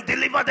come and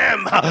deliver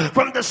them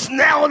from the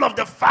snare of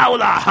the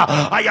fowler.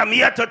 I am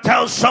here to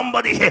tell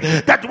somebody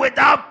that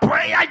without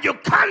prayer you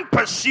can't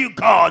pursue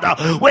God.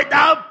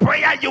 Without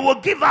prayer you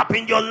will give up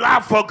in your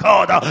love for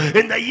God.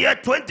 In the year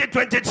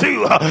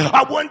 2022,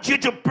 I want you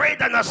to pray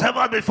than as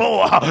ever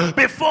before.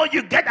 Before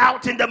you get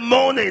out in the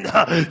morning,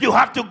 you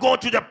have to go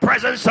to the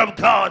presence of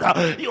God.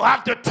 You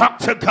have to talk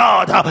to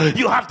God.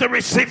 You have to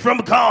receive from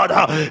God.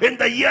 In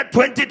the year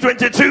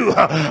 2022,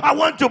 I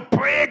want to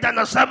pray than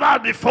as ever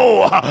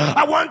before.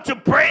 I want to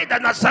pray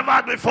than as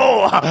ever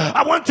before.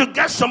 I want to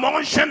get some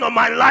unction on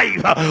my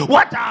life.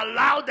 What I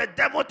allowed the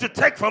devil to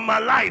take from my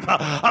life,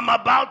 I'm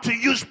about to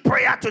use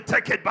prayer to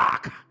take it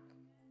back.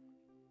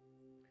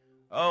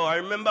 Oh, I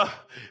remember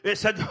it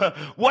said,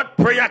 what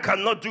prayer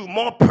cannot do,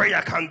 more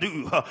prayer can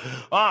do.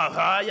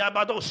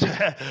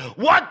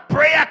 What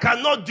prayer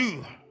cannot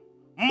do,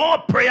 more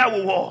prayer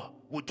will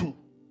do.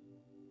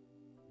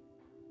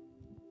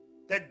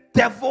 The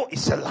devil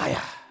is a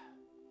liar.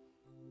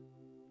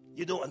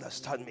 You don't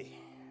understand me.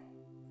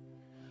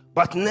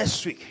 But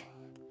next week,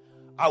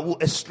 I will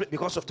explain,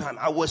 because of time,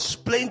 I will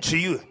explain to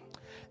you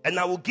and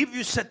I will give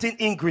you certain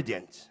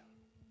ingredients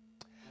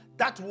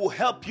that will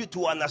help you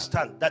to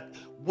understand that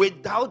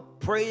without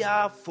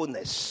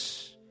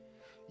prayerfulness,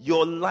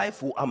 your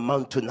life will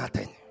amount to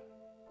nothing.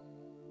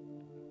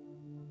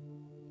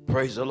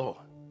 Praise the Lord.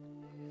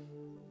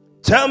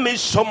 Tell me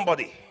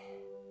somebody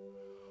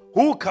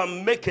who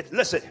can make it.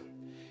 Listen,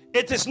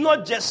 it is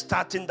not just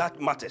starting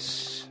that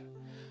matters.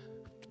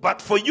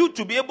 But for you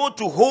to be able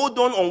to hold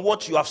on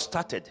what you have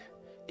started,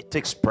 it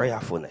takes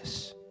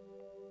prayerfulness.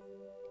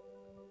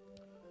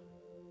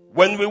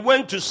 When we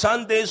went to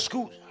Sunday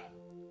school,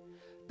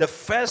 the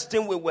first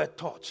thing we were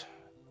taught,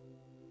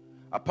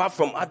 apart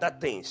from other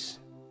things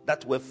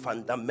that were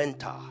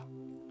fundamental,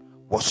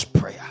 was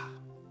prayer.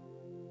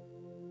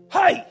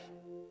 Hi!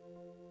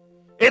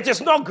 It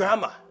is not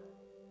grammar.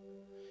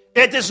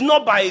 It is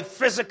not by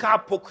physical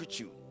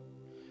pulchritude.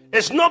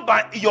 It's not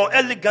by your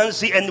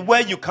elegancy and where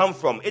you come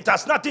from. It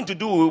has nothing to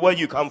do with where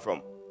you come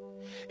from.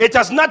 It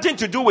has nothing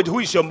to do with who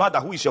is your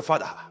mother, who is your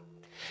father.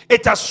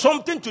 It has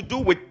something to do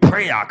with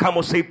prayer. Come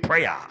on, say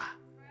prayer.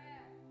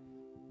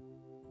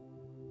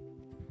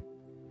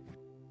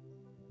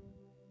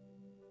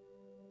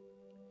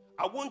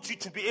 I want you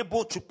to be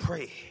able to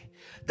pray.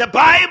 The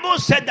Bible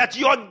said that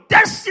your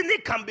destiny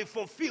can be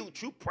fulfilled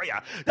through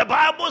prayer. The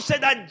Bible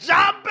said that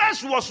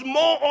Jabez was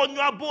more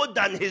honorable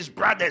than his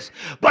brothers.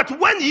 But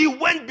when he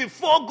went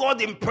before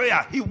God in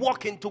prayer, he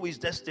walked into his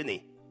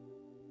destiny.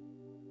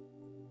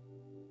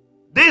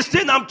 This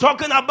thing I'm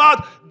talking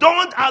about,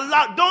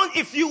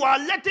 if you are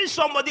letting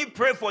somebody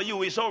pray for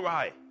you, it's all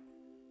right.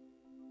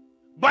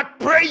 But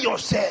pray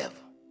yourself.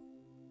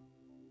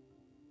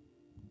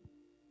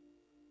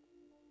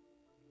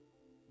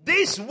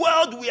 This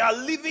world we are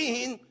living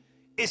in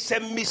is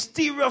a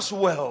mysterious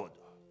world.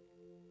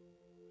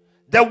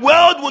 The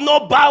world will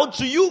not bow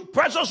to you,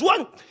 precious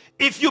one,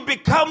 if you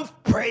become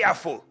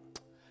prayerful.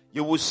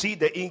 you will see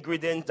the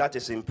ingredient that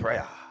is in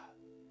prayer.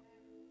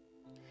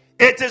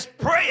 It is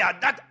prayer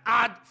that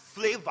adds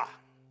flavor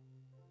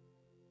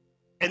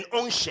and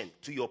unction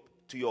to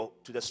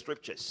the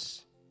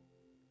scriptures.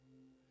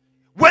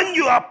 When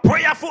you are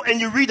prayerful and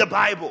you read the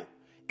Bible,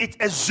 it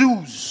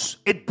exudes,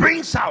 it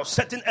brings out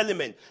certain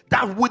element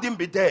that wouldn't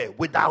be there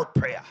without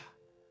prayer.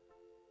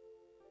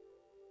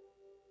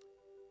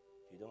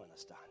 You don't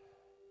understand.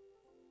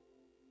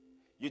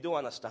 You don't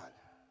understand.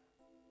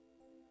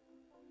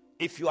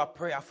 If you are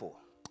prayerful,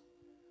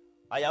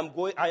 I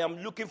am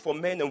looking for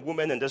men and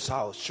women in this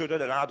house,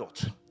 children and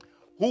adults,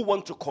 who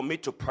want to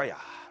commit to prayer,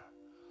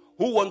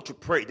 who want to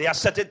pray. There are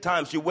certain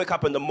times you wake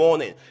up in the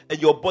morning and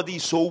your body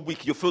is so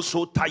weak, you feel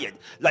so tired,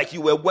 like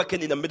you were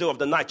working in the middle of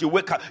the night. You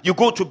wake up, you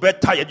go to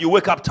bed tired, you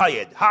wake up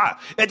tired.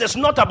 It is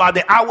not about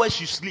the hours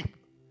you sleep.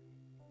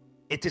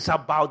 It is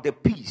about the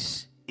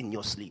peace in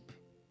your sleep.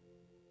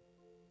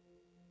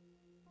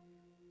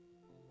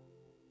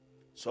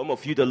 Some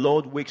of you, the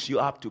Lord wakes you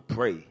up to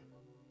pray,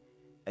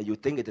 and you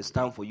think it is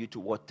time for you to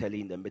watch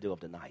telly in the middle of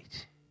the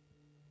night.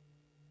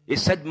 He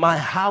said, my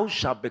house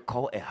shall be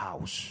called a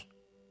house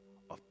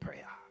of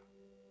prayer.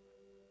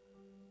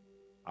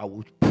 I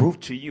will prove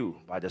to you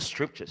by the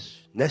scriptures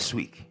next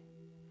week.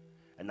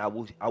 And I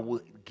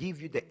will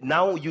give you the...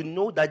 Now you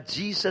know that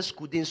Jesus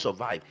couldn't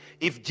survive.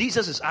 If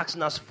Jesus is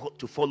asking us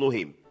to follow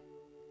him,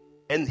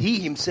 and he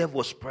himself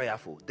was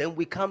prayerful, then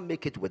we can't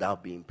make it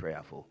without being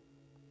prayerful.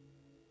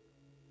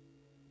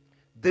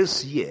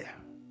 This year,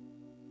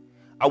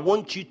 I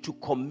want you to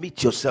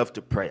commit yourself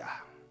to prayer.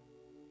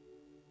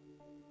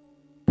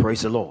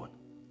 Praise the Lord.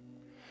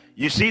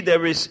 You see,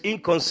 there is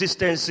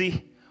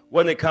inconsistency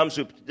when it comes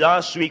to...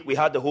 Last week, we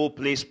had the whole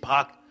place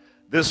packed.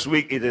 This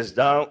week, it is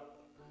down.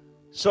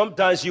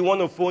 Sometimes you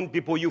want to phone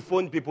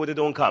people, they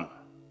don't come.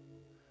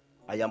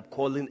 I am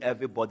calling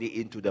everybody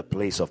into the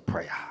place of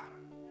prayer.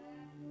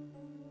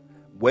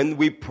 When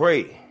we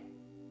pray,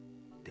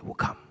 they will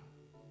come.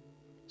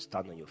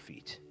 Stand on your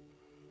feet.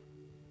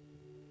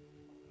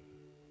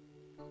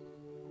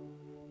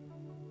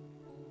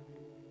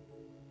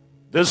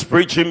 This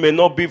preaching may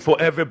not be for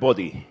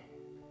everybody.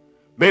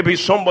 Maybe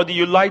somebody,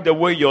 you like the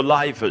way your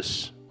life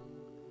is.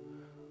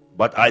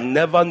 But I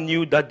never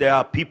knew that there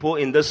are people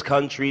in this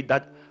country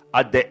that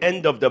at the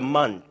end of the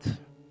month,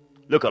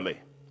 look at me.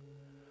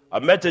 I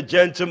met a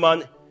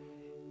gentleman.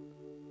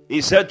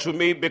 He said to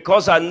me,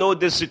 because I know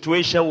this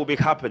situation will be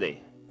happening,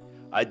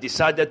 I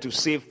decided to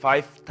save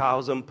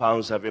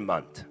 £5,000 every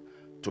month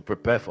to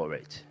prepare for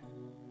it.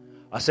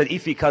 I said,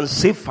 if he can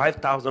save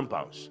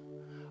 £5,000,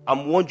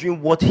 I'm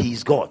wondering what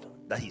he's got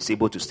that he's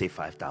able to save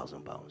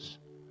 £5,000.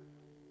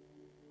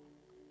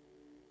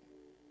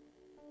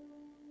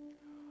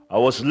 I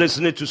was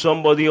listening to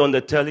somebody on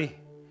the telly.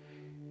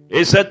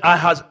 He said,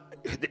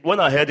 when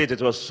I heard it, it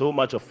was so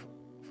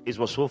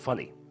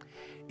funny.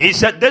 He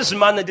said, this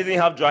man didn't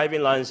have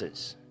driving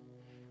license.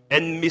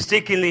 And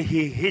mistakenly,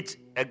 he hit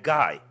a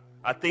guy.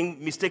 I think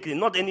mistakenly,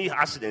 not any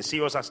accident,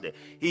 serious accident.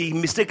 He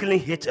mistakenly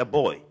hit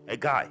a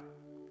guy.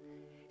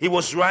 He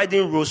was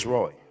riding Rolls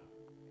Royce.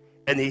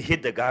 And he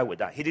hit the guy with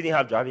that. He didn't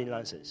have driving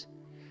license.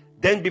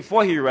 Then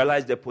before he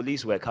realized the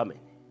police were coming,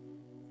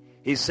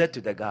 he said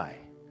to the guy,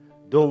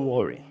 don't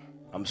worry,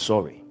 I'm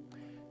sorry.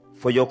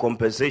 For your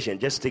compensation,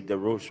 just take the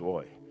Rolls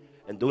Royce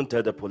and don't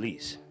tell the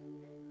police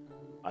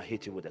I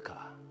hit you with the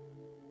car.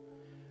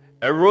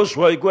 A Rolls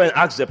Royce, go and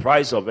ask the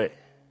price of it.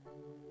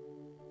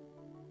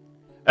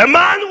 A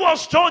man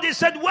was told, he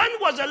said, when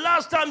was the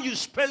last time you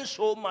spent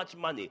so much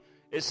money?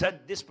 He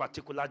said, this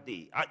particular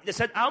day. They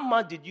said, how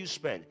much did you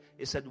spend?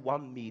 He said,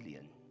 $1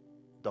 million.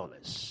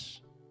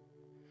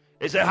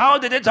 He said, how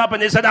did it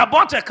happen? He said, I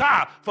bought a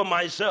car for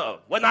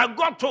myself. When I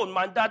got home,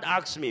 my dad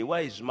asked me,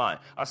 where is mine?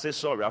 I said,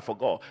 sorry, I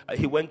forgot.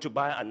 He went to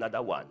buy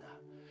another one.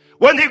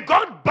 When he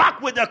got back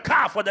with the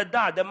car for the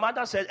dad, the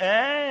mother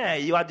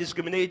said, you are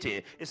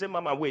discriminating. He said,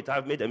 Mama, wait,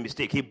 I've made a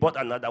mistake. He bought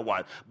another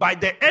one. By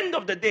the end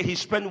of the day, he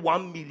spent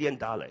 $1 million.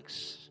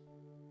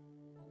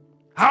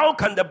 How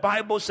can the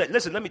Bible say,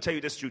 listen, let me tell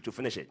you this truth to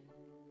finish it.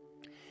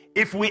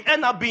 If we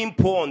end up being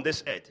poor on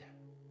this earth,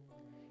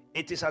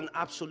 it is an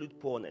absolute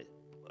poorness.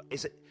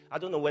 I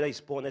don't know whether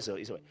it's poorness or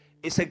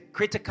it's a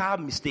critical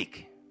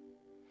mistake.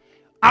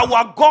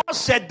 Our God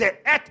said the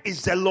earth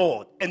is the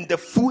Lord and the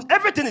food,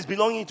 everything is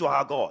belonging to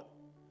our God.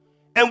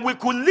 And we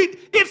could live,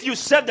 if you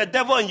serve the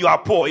devil and you are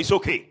poor, it's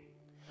okay.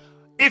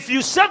 If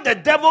you serve the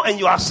devil and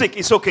you are sick,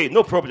 it's okay,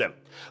 no problem.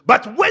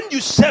 But when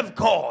you serve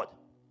God,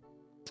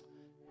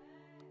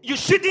 you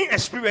shouldn't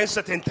experience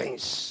certain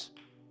things.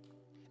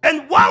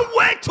 And one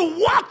way to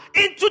walk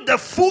into the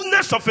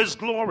fullness of his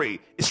glory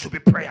is to be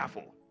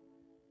prayerful.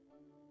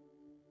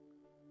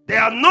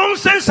 There are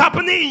nonsense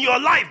happening in your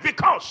life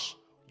because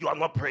you are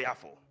not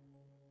prayerful.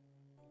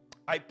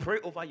 I pray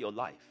over your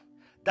life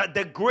that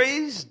the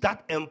grace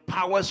that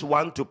empowers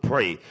one to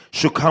pray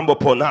should come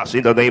upon us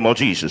in the name of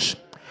Jesus.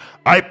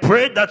 I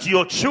pray that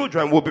your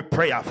children will be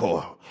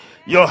prayerful.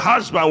 Your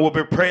husband will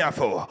be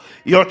prayerful.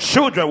 Your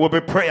children will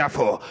be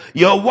prayerful.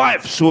 Your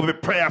wives will be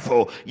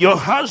prayerful. Your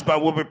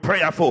husband will be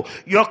prayerful.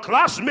 Your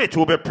classmates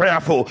will be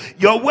prayerful.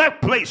 Your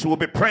workplace will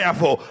be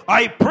prayerful.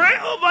 I pray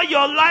over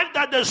your life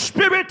that the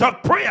spirit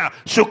of prayer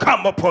should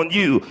come upon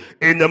you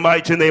in the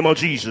mighty name of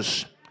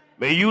Jesus.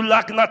 May you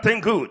lack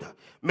nothing good.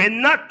 May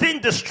nothing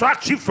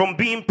distract you from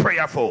being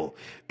prayerful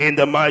in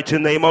the mighty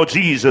name of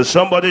Jesus.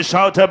 Somebody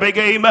shout a big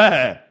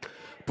amen.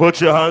 Put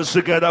your hands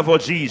together for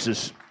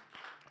Jesus.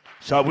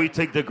 Shall we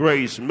take the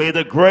grace? May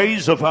the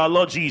grace of our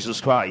Lord Jesus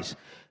Christ,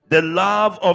 the love of